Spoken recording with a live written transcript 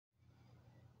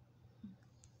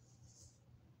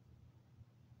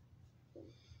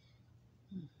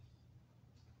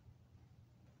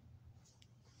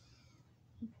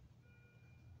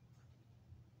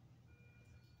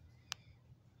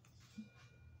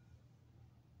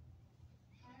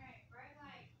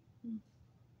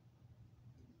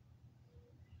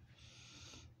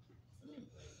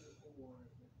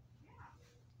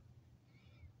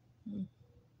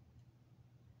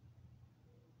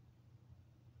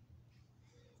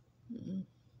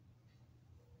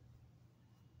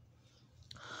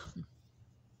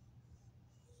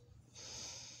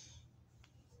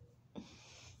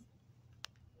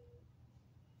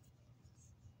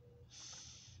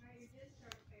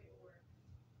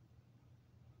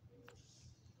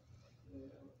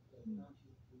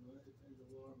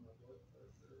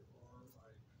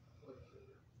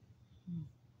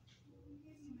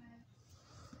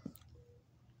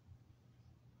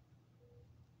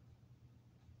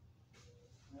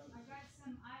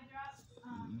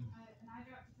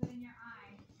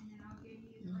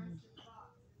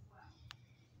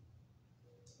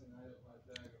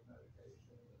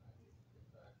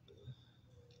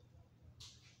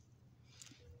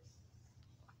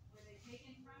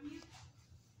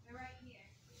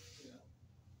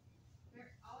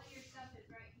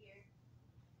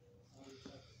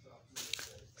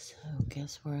So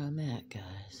guess where I'm at,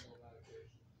 guys?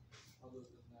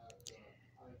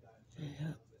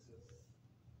 Yep.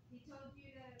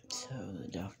 So the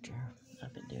doctor,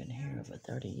 I've been doing hair over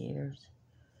 30 years.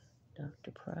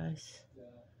 Dr. Price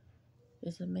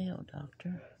is a male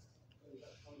doctor.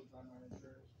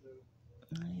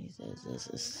 He says this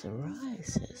is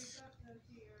psoriasis,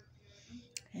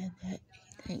 and that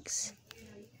he thinks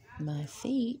my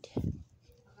feet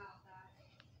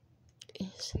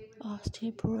is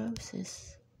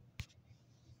osteoporosis.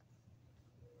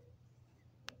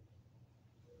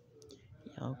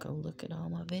 Y'all go look at all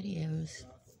my videos.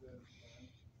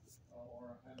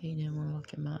 He didn't want to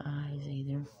look at my eyes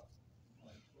either.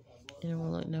 He didn't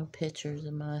want to look at no pictures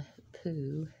of my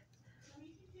poo.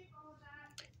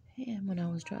 And when I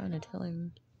was trying to tell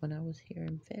him when I was here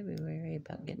in February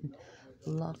about getting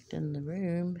locked in the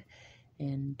room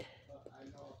and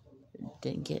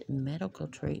didn't get medical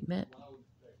treatment,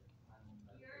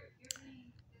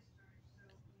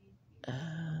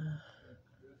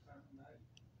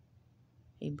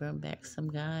 he brought back some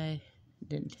guy,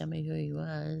 didn't tell me who he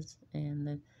was, and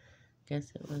I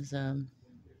guess it was I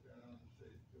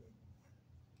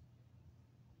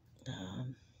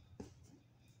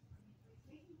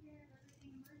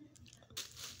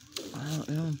don't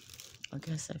know. I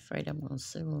guess they're afraid I'm gonna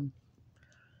sue him.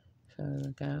 So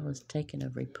the guy was taking a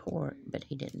report, but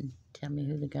he didn't tell me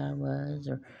who the guy was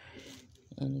or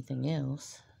anything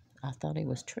else. I thought he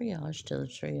was triaged till the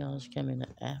triage came in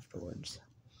afterwards.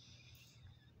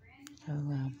 So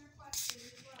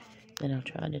then I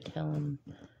tried to tell him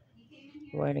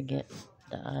where to get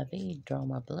the IV, draw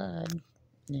my blood,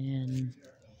 and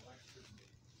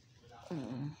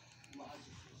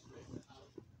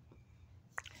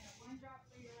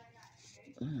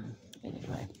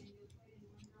anyway.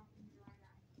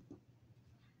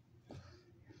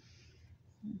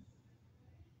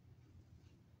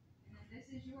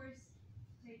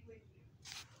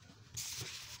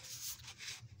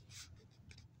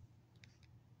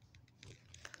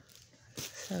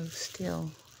 So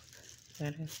still,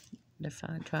 they're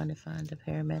trying to find a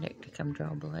paramedic to come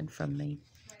draw blood from me.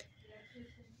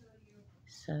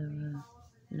 So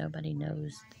nobody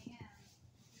knows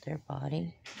their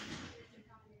body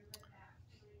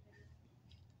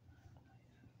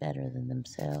better than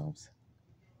themselves.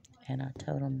 And I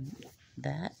told them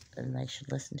that, and they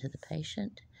should listen to the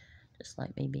patient. Just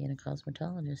like me being a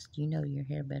cosmetologist, you know your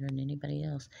hair better than anybody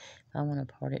else. If I want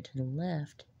to part it to the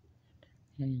left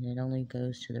and it only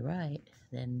goes to the right,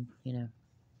 then,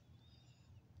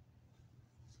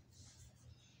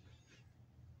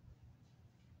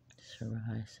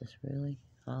 psoriasis, really?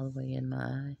 All the way in my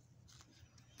eye?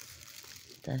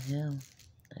 What the hell?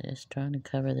 They're just trying to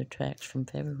cover their tracks from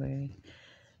February.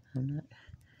 I'm not.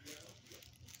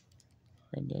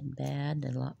 They did bad. They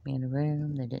locked me in a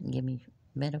room. They didn't give me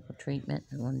medical treatment.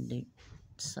 They wanted to do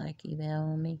psych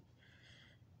eval on me.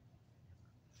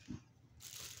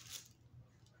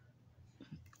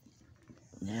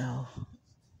 Now,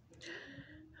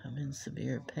 I'm in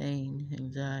severe pain,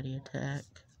 anxiety attack.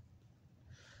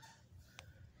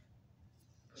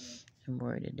 I'm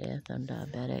worried to death. I'm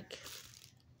diabetic.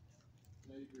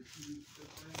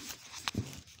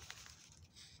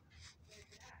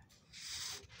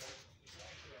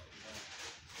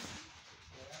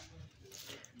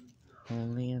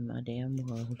 Only in my damn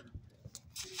world.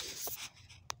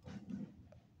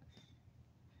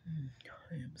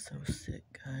 I am so sick,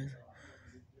 guys.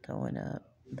 Throwing up.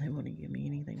 They want to give me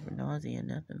anything for nausea,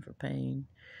 nothing for pain.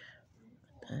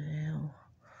 What the hell?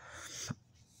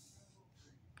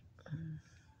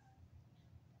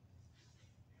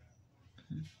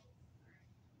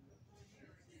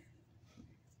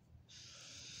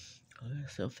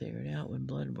 Guess they'll figure it out when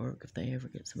blood work if they ever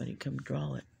get somebody to come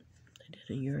draw it. They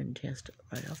did a urine test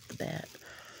right off the bat.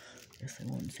 Guess they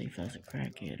wanted to see if I was a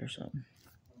crackhead or something.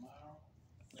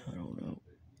 I don't know.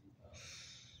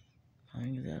 My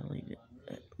anxiety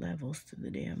levels to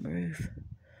the damn roof.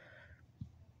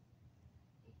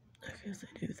 I guess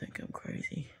they do think I'm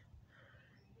crazy.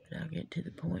 But I'll get to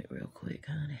the point real quick,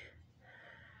 honey.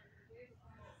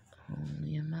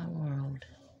 Only in my world.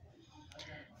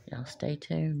 Y'all stay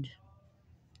tuned.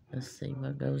 Let's see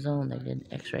what goes on. They did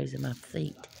x-rays of my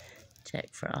feet. Check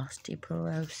for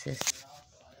osteoporosis.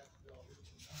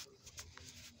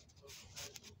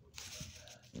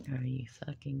 Are you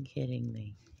fucking kidding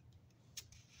me?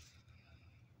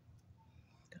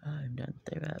 I've done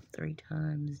through up 3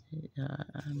 times.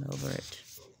 I'm over it.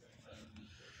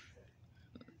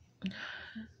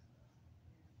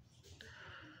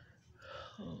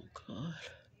 Oh, God.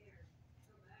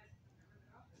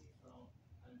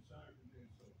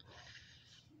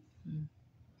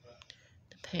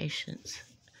 The patience.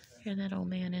 Hear that old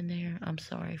man in there? I'm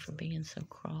sorry for being so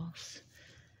cross.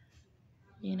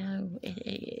 You know,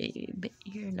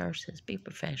 you're nurses. Be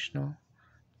professional.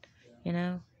 You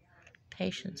know,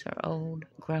 patients are old,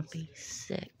 grumpy,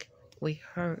 sick. We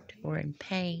hurt. We're in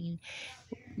pain.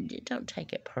 Don't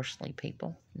take it personally,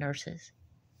 people. Nurses.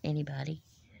 Anybody.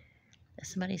 If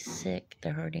somebody's sick,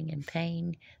 they're hurting in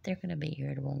pain, they're going to be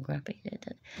irritable and grumpy.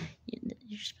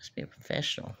 You're supposed to be a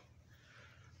professional.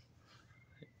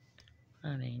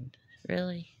 I mean,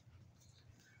 really?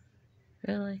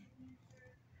 Really?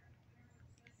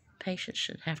 Patients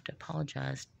shouldn't have to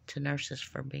apologize to nurses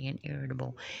for being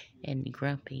irritable and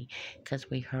grumpy because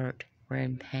we hurt, we're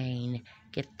in pain.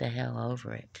 Get the hell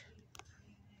over it.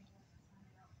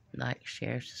 Like,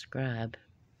 share, subscribe.